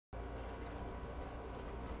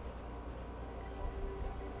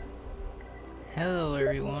Hello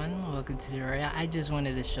everyone, welcome to Terraria. I just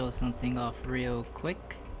wanted to show something off real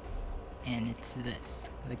quick, and it's this,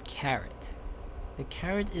 the carrot. The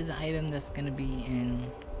carrot is an item that's gonna be in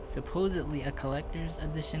supposedly a collector's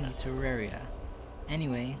edition of Terraria.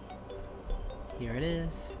 Anyway, here it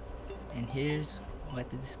is, and here's what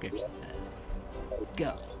the description says.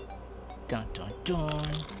 Go! Dun dun dun!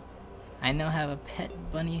 I now have a pet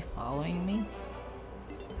bunny following me.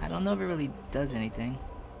 I don't know if it really does anything.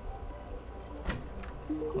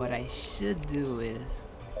 What I should do is,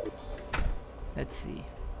 let's see.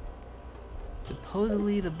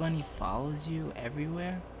 Supposedly the bunny follows you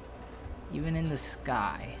everywhere, even in the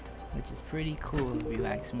sky, which is pretty cool if you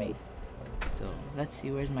ask me. So let's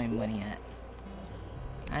see, where's my money at?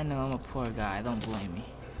 I know I'm a poor guy, don't blame me.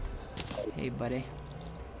 Hey buddy.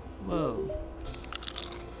 Whoa.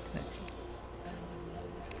 Let's see.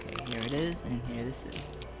 Okay, here it is, and here this is.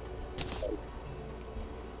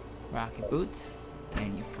 Rocket boots.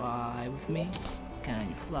 Can you fly with me? Can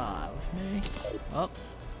you fly with me? Oh,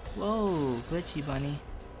 whoa, glitchy bunny.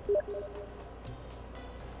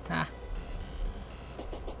 Ha.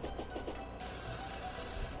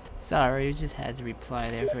 Sorry, you just had to reply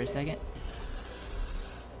there for a second.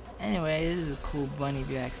 Anyway, this is a cool bunny if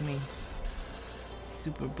you ask me.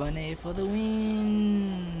 Super bunny for the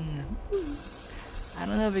win. I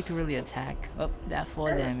don't know if it can really attack. Oh, that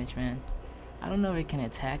 4 damage, man. I don't know if it can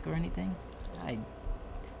attack or anything.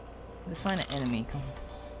 Let's find an enemy. Come on.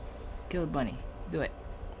 Kill the bunny. Do it.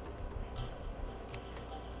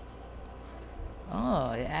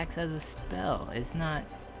 Oh, it acts as a spell. It's not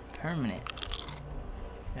permanent.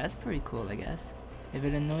 That's pretty cool, I guess. If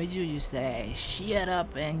it annoys you, you say, shut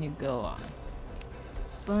up, and you go on.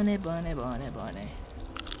 Bunny, bunny, bunny, bunny.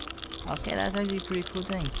 Okay, that's actually a pretty cool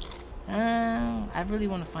thing. I really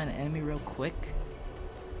want to find an enemy real quick.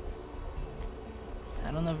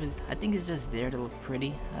 I don't know if it's, I think it's just there to look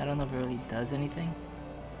pretty. I don't know if it really does anything.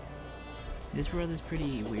 This world is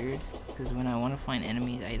pretty weird, because when I want to find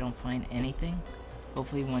enemies, I don't find anything.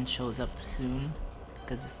 Hopefully one shows up soon,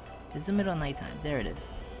 because it's the middle of nighttime. There it is.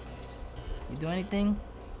 You do anything?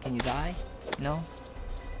 Can you die? No?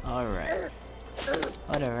 Alright.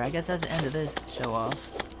 Whatever, I guess that's the end of this show off.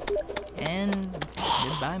 And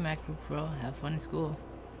goodbye, MacBook Pro. Have fun in school.